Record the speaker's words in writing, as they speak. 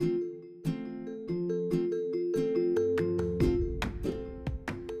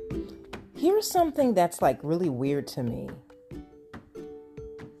Here's something that's like really weird to me.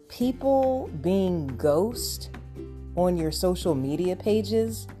 People being ghost on your social media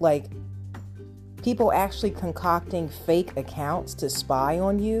pages, like people actually concocting fake accounts to spy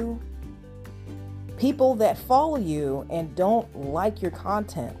on you. People that follow you and don't like your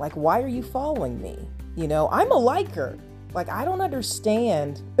content. Like, why are you following me? You know, I'm a liker. Like, I don't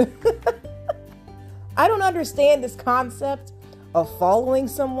understand. I don't understand this concept of following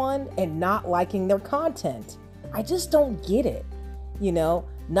someone and not liking their content. I just don't get it. You know,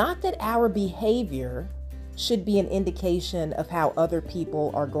 not that our behavior should be an indication of how other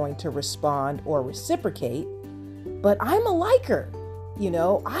people are going to respond or reciprocate, but I'm a liker. You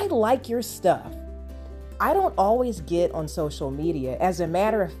know, I like your stuff. I don't always get on social media. As a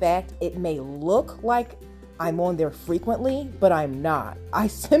matter of fact, it may look like I'm on there frequently, but I'm not. I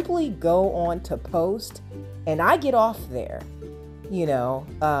simply go on to post and I get off there. You know,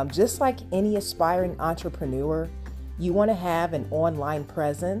 just like any aspiring entrepreneur, you want to have an online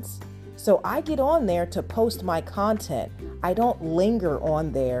presence. So I get on there to post my content. I don't linger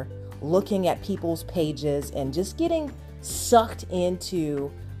on there looking at people's pages and just getting sucked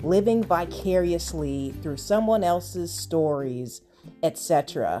into living vicariously through someone else's stories,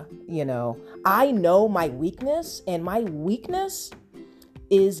 etc. You know, I know my weakness, and my weakness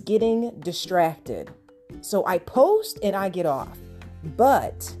is getting distracted. So I post and I get off.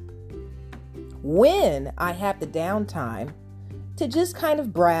 But when I have the downtime to just kind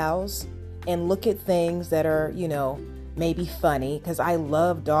of browse and look at things that are, you know, maybe funny, because I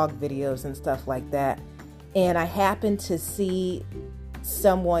love dog videos and stuff like that, and I happen to see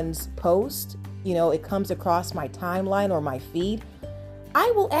someone's post, you know, it comes across my timeline or my feed, I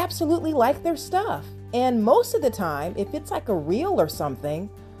will absolutely like their stuff. And most of the time, if it's like a reel or something,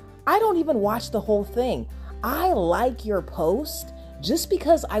 I don't even watch the whole thing. I like your post just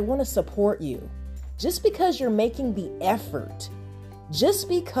because I want to support you, just because you're making the effort, just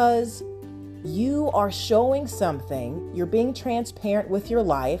because you are showing something, you're being transparent with your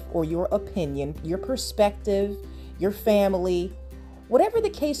life or your opinion, your perspective, your family, whatever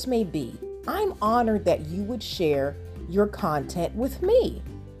the case may be. I'm honored that you would share your content with me.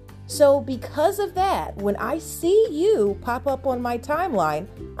 So because of that, when I see you pop up on my timeline,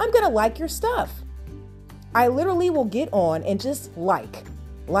 I'm going to like your stuff. I literally will get on and just like,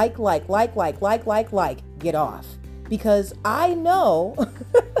 get off. Because I know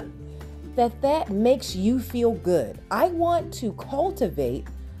that makes you feel good. I want to cultivate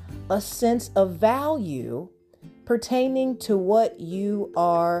a sense of value pertaining to what you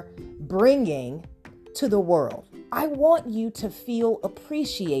are bringing to the world. I want you to feel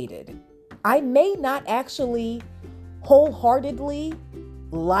appreciated. I may not actually wholeheartedly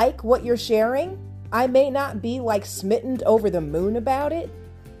like what you're sharing. I may not be like smitten over the moon about it,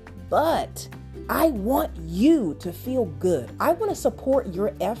 but I want you to feel good. I want to support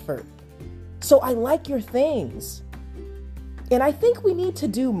your effort. So I like your things. And I think we need to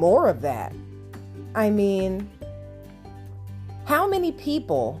do more of that. I mean, how many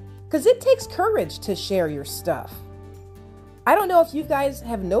people, because it takes courage to share your stuff. I don't know if you guys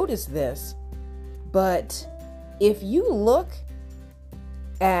have noticed this, but if you look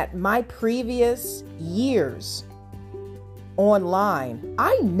at my previous years online,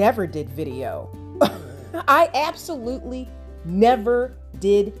 I never did video. I absolutely never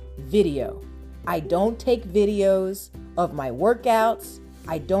did video. I don't take videos of my workouts.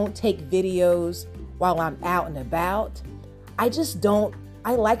 I don't take videos while I'm out and about. I just don't.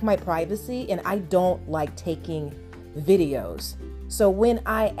 I like my privacy and I don't like taking videos. So when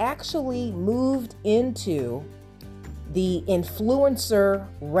I actually moved into the influencer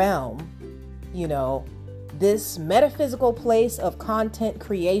realm, you know, this metaphysical place of content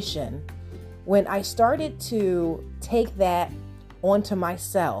creation, when I started to take that onto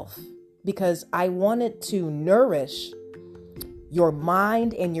myself, because I wanted to nourish your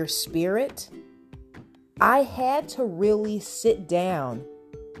mind and your spirit, I had to really sit down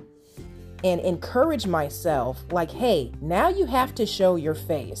and encourage myself like, hey, now you have to show your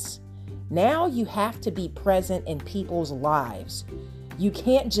face. Now you have to be present in people's lives. You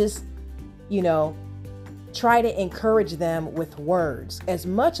can't just, you know, try to encourage them with words. As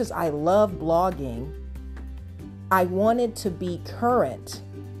much as I love blogging, I wanted to be current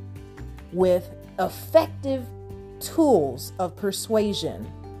with effective tools of persuasion,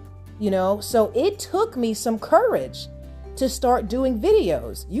 you know? So it took me some courage to start doing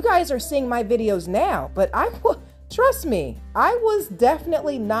videos. You guys are seeing my videos now, but trust me, I was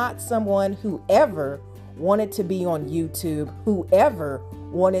definitely not someone who ever wanted to be on YouTube, whoever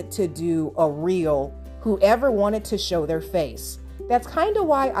wanted to do a reel, whoever wanted to show their face. That's kind of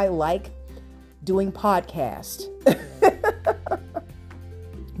why I like doing podcasts.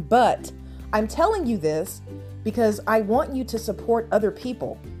 But I'm telling you this because I want you to support other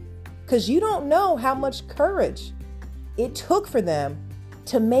people, because you don't know how much courage it took for them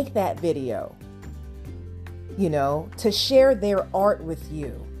to make that video, to share their art with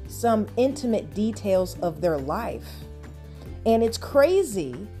you, some intimate details of their life. And it's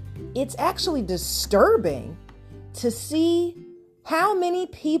crazy. It's actually disturbing to see how many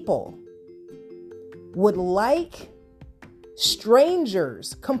people would like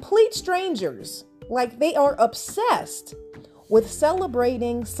strangers, complete strangers, like they are obsessed with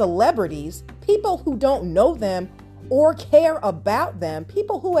celebrating celebrities, people who don't know them or care about them,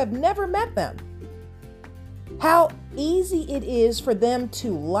 people who have never met them. How easy it is for them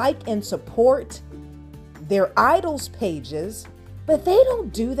to like and support their idols' pages, but they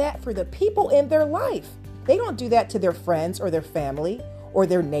don't do that for the people in their life. They don't do that to their friends or their family or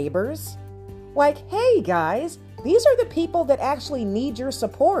their neighbors. Like, hey guys, these are the people that actually need your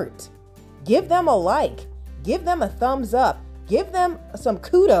support. Give them a like, give them a thumbs up, give them some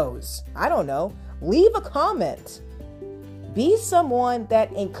kudos. I don't know. Leave a comment. Be someone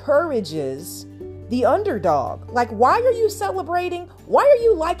that encourages the underdog. Like, why are you celebrating? Why are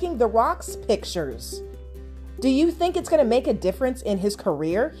you liking The Rock's pictures? Do you think it's going to make a difference in his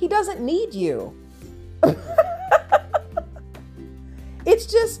career? He doesn't need you.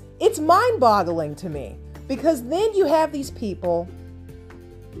 It's mind-boggling to me, because then you have these people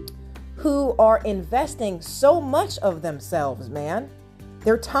who are investing so much of themselves, man.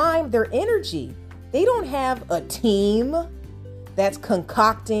 Their time, their energy. They don't have a team that's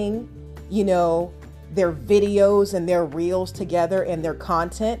concocting, their videos and their reels together and their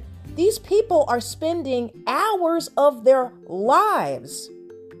content. These people are spending hours of their lives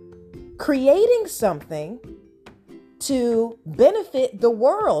creating something to benefit the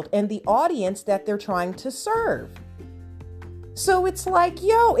world and the audience that they're trying to serve. So it's like,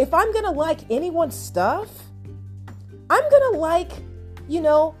 if I'm going to like anyone's stuff, I'm going to like,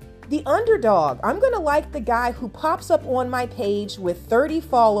 the underdog. I'm going to like the guy who pops up on my page with 30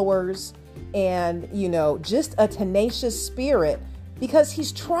 followers and, just a tenacious spirit because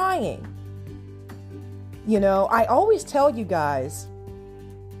he's trying. I always tell you guys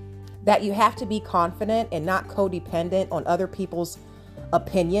that you have to be confident and not codependent on other people's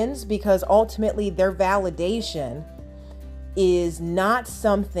opinions, because ultimately their validation is not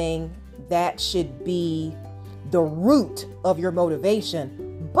something that should be the root of your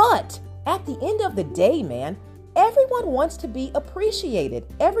motivation. But at the end of the day, man, everyone wants to be appreciated.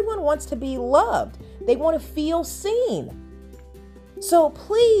 Everyone wants to be loved. They want to feel seen. So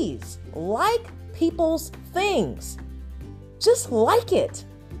please like people's things. Just like it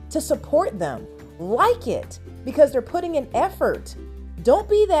to support them. Like it because they're putting in effort. Don't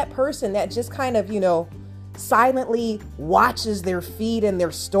be that person that just kind of, silently watches their feed and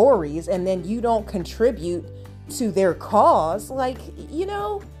their stories, and then you don't contribute to their cause. Like,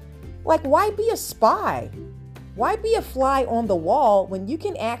 why be a spy? Why be a fly on the wall when you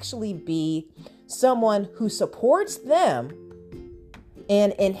can actually be someone who supports them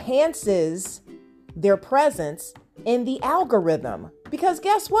and enhances their presence in the algorithm? Because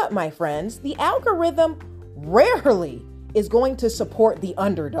guess what, my friends? The algorithm rarely is going to support the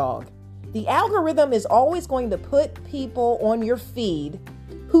underdog. The algorithm is always going to put people on your feed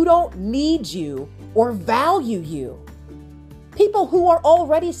who don't need you or value you. People who are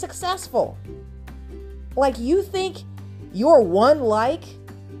already successful. Like, you think your one like,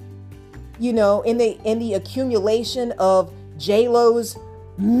 in the accumulation of J-Lo's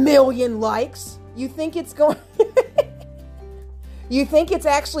million likes, you think it's going you think it's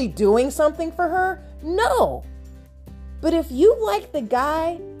actually doing something for her? No. But if you like the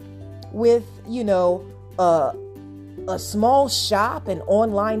guy with, a small shop, an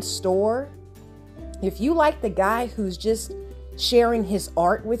online store, if you like the guy who's just sharing his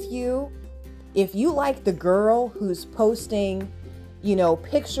art with you, if you like the girl who's posting,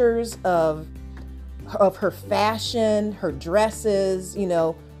 pictures of her fashion, her dresses,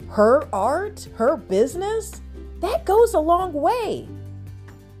 her art, her business, that goes a long way.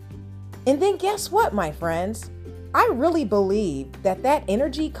 And then guess what, my friends? I really believe that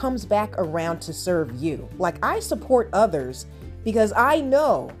energy comes back around to serve you. Like, I support others because I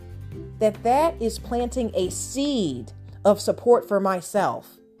know that is planting a seed of support for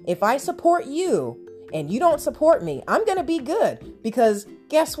myself. If I support you and you don't support me, I'm going to be good, because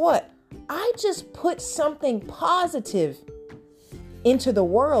guess what? I just put something positive into the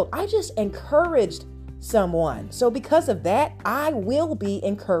world. I just encouraged someone. So because of that, I will be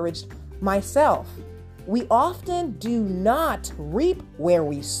encouraged myself. We often do not reap where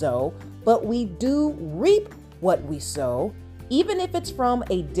we sow, but we do reap what we sow, even if it's from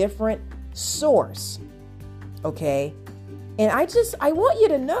a different source. Okay? And I want you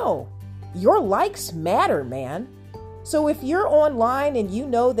to know your likes matter, man. So if you're online and you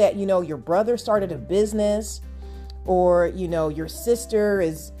know that, your brother started a business, or, your sister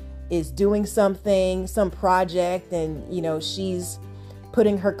is doing something, some project, and, she's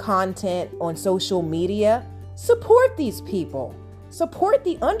putting her content on social media, support these people. Support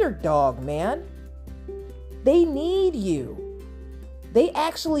the underdog, man. They need you. They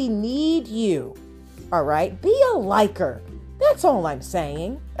actually need you. All right? Be a liker. That's all I'm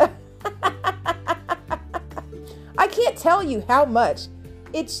saying. I can't tell you how much.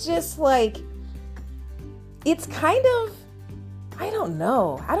 It's just like, it's kind of, I don't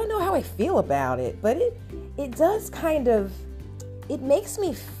know how I feel about it, but it does kind of, it makes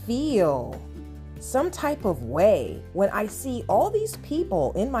me feel some type of way when I see all these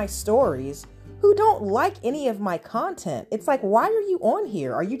people in my stories who don't like any of my content. It's like, why are you on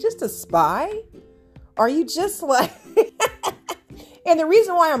here? Are you just a spy? Are you just like, and the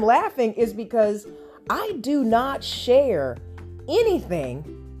reason why I'm laughing is because I do not share anything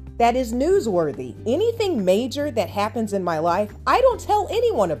that is newsworthy. Anything major that happens in my life, I don't tell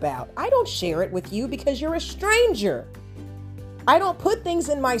anyone about. I don't share it with you because you're a stranger. I don't put things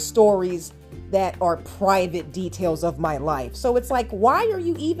in my stories that are private details of my life. So it's like, why are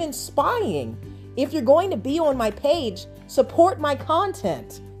you even spying? If you're going to be on my page, support my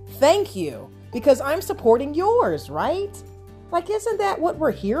content. Thank you. Because I'm supporting yours, right? Like, isn't that what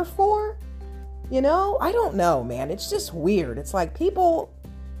we're here for? I don't know, man. It's just weird. It's like people,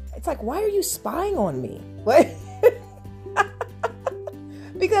 it's like, why are you spying on me? Like,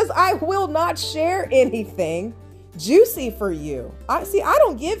 because I will not share anything juicy for you. I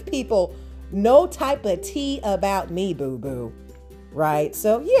don't give people no type of tea about me, boo-boo. Right?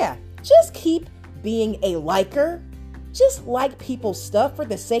 So yeah, just keep being a liker. Just like people's stuff for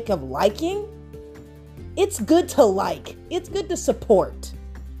the sake of liking. It's good to like. It's good to support.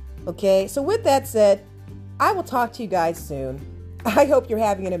 Okay? So with that said, I will talk to you guys soon. I hope you're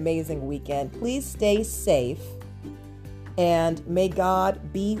having an amazing weekend. Please stay safe. And may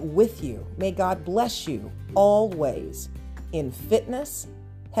God be with you. May God bless you always in fitness,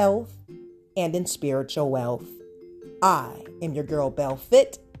 health, and in spiritual wealth. I am your girl, Belle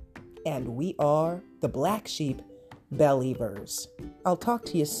Fit, and we are the Black Sheep Believers. I'll talk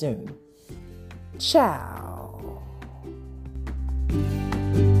to you soon. Ciao.